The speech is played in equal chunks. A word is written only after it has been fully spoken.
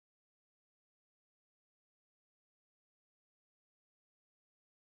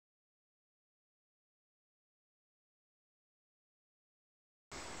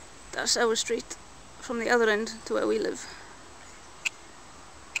That's our street from the other end to where we live.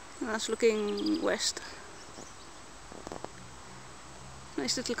 And that's looking west.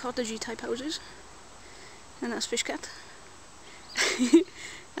 Nice little cottagey type houses. And that's Fishcat.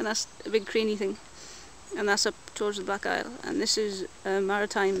 And that's a big craney thing. And that's up towards the Black Isle. And this is a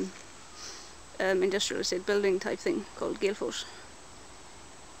maritime industrial estate building type thing called Galeforce.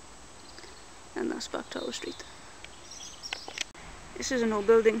 And that's back to our street. This is an old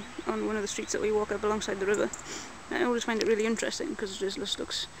building on one of the streets that we walk up alongside the river. I always find it really interesting because it just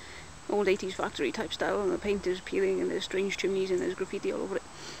looks old 80s factory type style, and the paint is peeling and there's strange chimneys and there's graffiti all over it.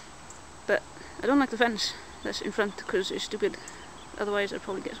 But I don't like the fence that's in front because it's stupid. Otherwise I'd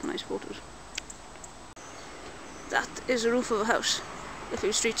probably get some nice photos. That is the roof of a house a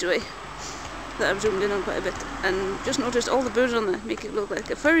few streets away that I've zoomed in on quite a bit, and just noticed all the birds on there make it look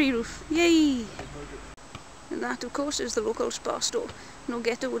like a furry roof. Yay! And that of course is the local spa store. No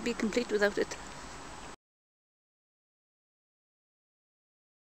ghetto would be complete without it.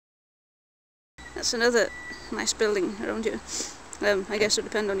 That's another nice building around here. I guess it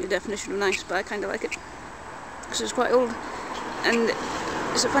would depend on your definition of nice, but I kind of like it because it's quite old and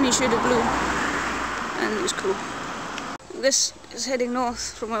it's a funny shade of blue and it's cool. This is heading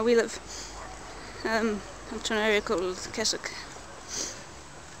north from where we live, up to an area called Carnac.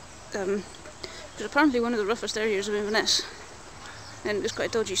 It's apparently one of the roughest areas of Inverness, and it's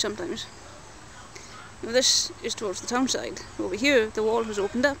quite dodgy sometimes. Now this is towards the town side. Over here the wall has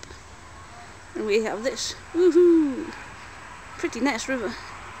opened up and we have this. Woohoo! Pretty nice river.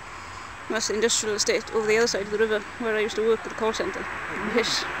 That's the industrial estate over the other side of the river where I used to work at the call centre.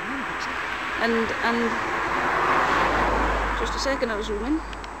 Yes. And just a second, I'll zoom in.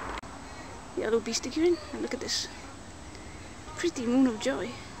 Yellow beastie green, and look at this. Pretty moon of joy.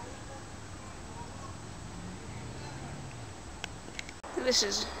 This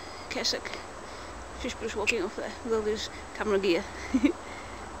is Carnac. Fish bush walking off there with all this camera gear.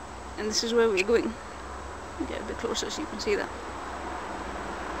 And this is where we're going. Get a bit closer so you can see that.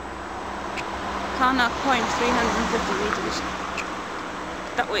 Carnac Point, 350 metres.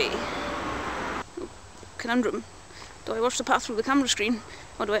 That way. Oh, conundrum. Do I watch the path through the camera screen,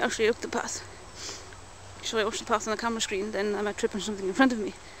 or do I actually look the path? If I watch the path on the camera screen, then I might trip on something in front of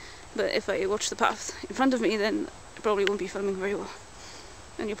me. But if I watch the path in front of me, then I probably won't be filming very well.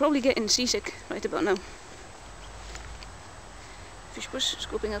 And you're probably getting seasick right about now. Fish bush,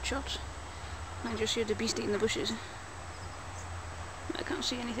 scoping out shots. I just hear the beastie in the bushes. I can't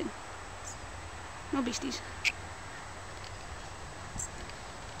see anything. No beasties.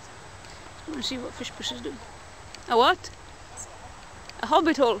 I want to see what fish bushes do. A what? A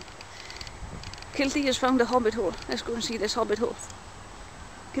hobbit hole. Kilty has found a hobbit hole. Let's go and see this hobbit hole.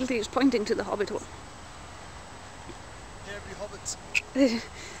 Kilty is pointing to the hobbit hole. Here be hobbits.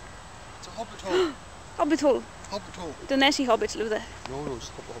 It's a hobbit hole. Hobbit hole. Hobbit hole. The Nessie hobbits live there. No, it's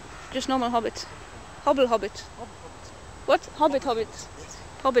hobbit. Just normal hobbits. Hobble hobbits. What? Hobbit hobbits. Yes.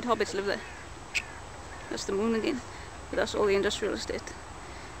 Hobbit hobbits live there. That's the moon again. But that's all the industrial estate.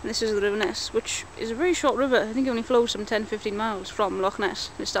 And this is the River Ness, which is a very short river. I think it only flows some 10-15 miles from Loch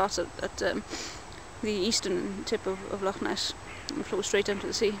Ness. It starts at the eastern tip of Loch Ness and flows straight into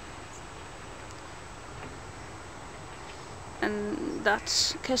the sea. And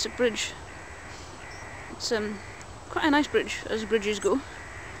that's Carnac Bridge. It's quite a nice bridge, as bridges go.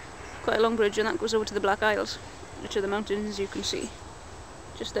 Quite a long bridge, and that goes over to the Black Isles, which are the mountains you can see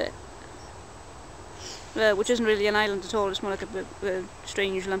just there. Which isn't really an island at all, it's more like a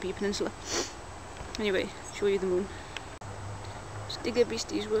strange lumpy peninsula. Anyway, show you the moon. It's digger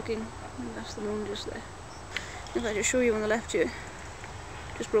beasties working, and that's the moon just there. If I just show you on the left here,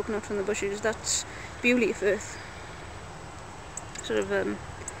 just broken out from the bushes, that's Bewley Firth. Sort of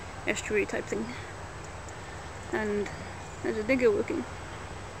estuary type thing. And there's a digger working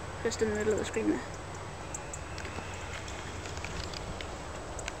just in the middle of the screen there.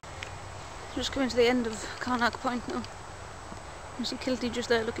 Just coming to the end of Carnac Point now. You can see Kilty just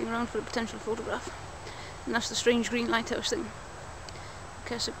there looking around for a potential photograph. And that's the strange green lighthouse thing.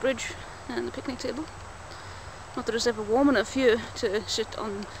 Carnac Bridge and the picnic table. Not that it's ever warm enough here to sit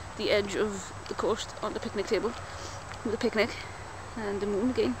on the edge of the coast on the picnic table with a picnic. And the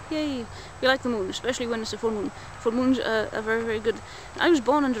moon again. Yay! We like the moon, especially when it's a full moon. Full moons are very, very good. I was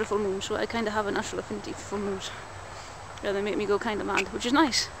born under a full moon, so I kind of have a natural affinity for full moons. Yeah, they make me go kind of mad, which is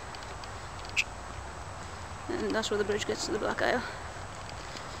nice. And that's where the bridge gets to the Black Isle.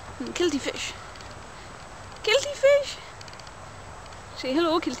 And Kilty fish. Kilty fish! Say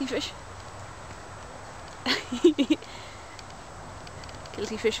hello, Kilty fish.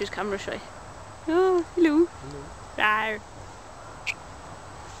 Kilty fish is camera shy. Oh, hello. Hello. Rawr.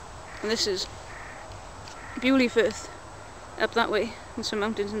 And this is Bewley Firth up that way, and some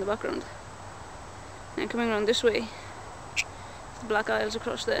mountains in the background. And coming around this way, the Black Isles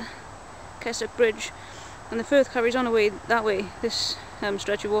across there, Carnac Bridge, and the Firth carries on away that way. This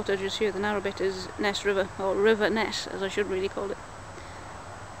stretch of water just here, the narrow bit, is Ness River, or River Ness as I should really call it.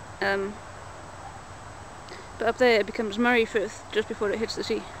 But up there it becomes Murray Firth just before it hits the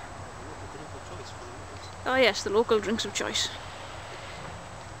sea. Oh yes, the local drinks of choice.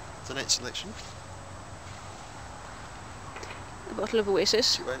 Tonight's selection. A bottle of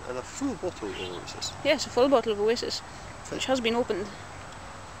Oasis. And a full bottle of Oasis. Yes, a full bottle of Oasis, which has been opened.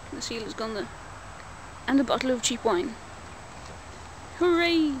 The seal is gone there. And a bottle of cheap wine.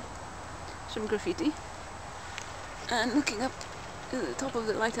 Hooray! Some graffiti. And looking up at the top of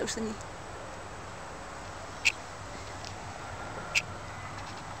the lighthouse thingy.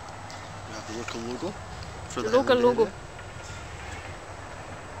 We have the local logo. For The local logo. Area.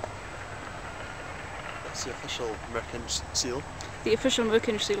 That's the official Merkinch seal. The official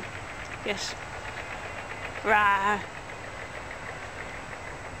Merkinch seal. Yes. Rah!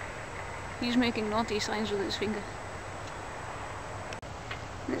 He's making naughty signs with his finger.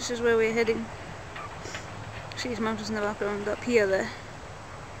 This is where we're heading. See these mountains in the background, that pier there.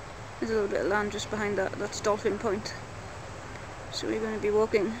 There's a little bit of land just behind that, that's Dolphin Point. So we're going to be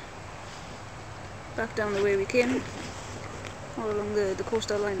walking back down the way we came, all along the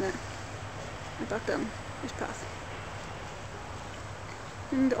coastal line there, and back down this path.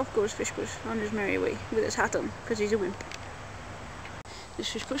 And off goes Fishpuss on his merry way, with his hat on, because he's a wimp. There's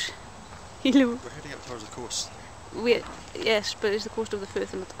Fishpuss. Hello. We're heading up towards the coast. Yes, but it's the coast of the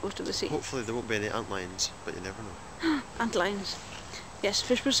Firth and not the coast of the sea. Hopefully there won't be any antlions, but you never know. Antlions. Yes,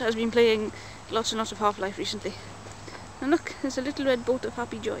 Fishpuss has been playing lots and lots of Half-Life recently. And look, there's a little red boat of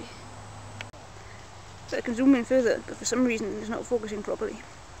happy joy. So I can zoom in further, but for some reason it's not focusing properly.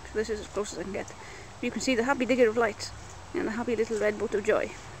 So this is as close as I can get. You can see the happy digger of light and the happy little red boat of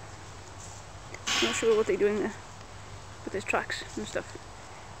joy. I'm not sure what they're doing there, but there's tracks and stuff.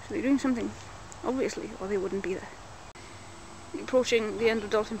 So they're doing something, obviously, or they wouldn't be there. Approaching the end of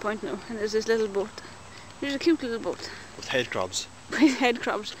Dolphin Point now, and there's this little boat. There's a cute little boat. With head crabs. With head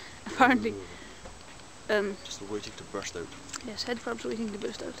crabs, apparently. Just waiting to burst out. Yes, head crabs waiting to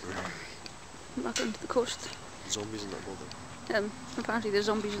burst out. Back onto the coast. Zombies in that building. Apparently there's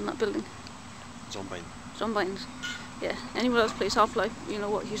zombies in that building. Zombine. Zombines. Yeah, anyone else plays Half-Life, you know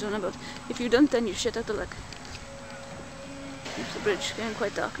what he's on about. If you don't, then you shit out the luck. There's the bridge, getting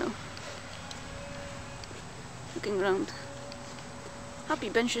quite dark now. Looking around. Happy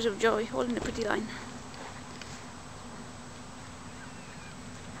benches of joy, all in a pretty line.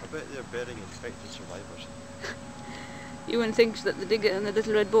 I bet they're burying infected survivors. Ewan thinks that the digger and the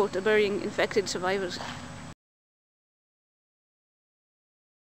little red boat are burying infected survivors.